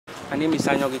My name is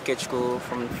Anyaogu Ikechukwu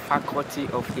from Faculty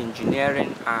of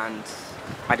Engineering, and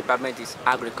my department is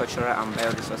Agricultural and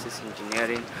Bioresources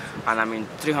Engineering, and I'm in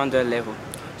 300 level.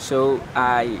 So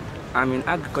I'm in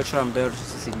Agricultural and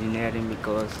Bioresources Engineering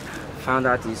because I found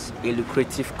that it's a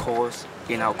lucrative course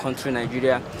in our country,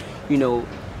 Nigeria. You know,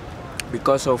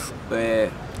 because of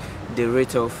the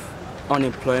rate of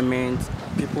unemployment,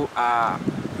 people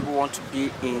want to be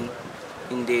in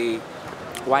the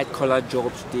white-collar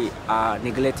jobs. They are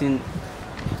neglecting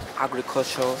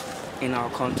agriculture in our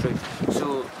country.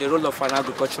 So the role of an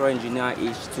agricultural engineer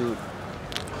is to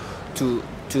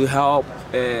help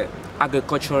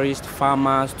agriculturists,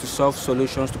 farmers to solve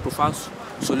solutions, to provide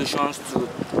solutions to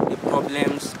the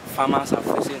problems farmers are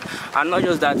facing. And not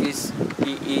just that,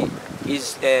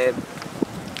 it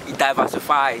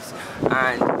diversifies,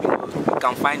 and you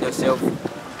can find yourself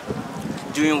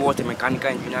doing what a mechanical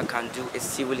engineer can do, a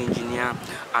civil engineer,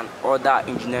 and other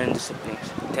engineering disciplines.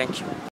 Thank you.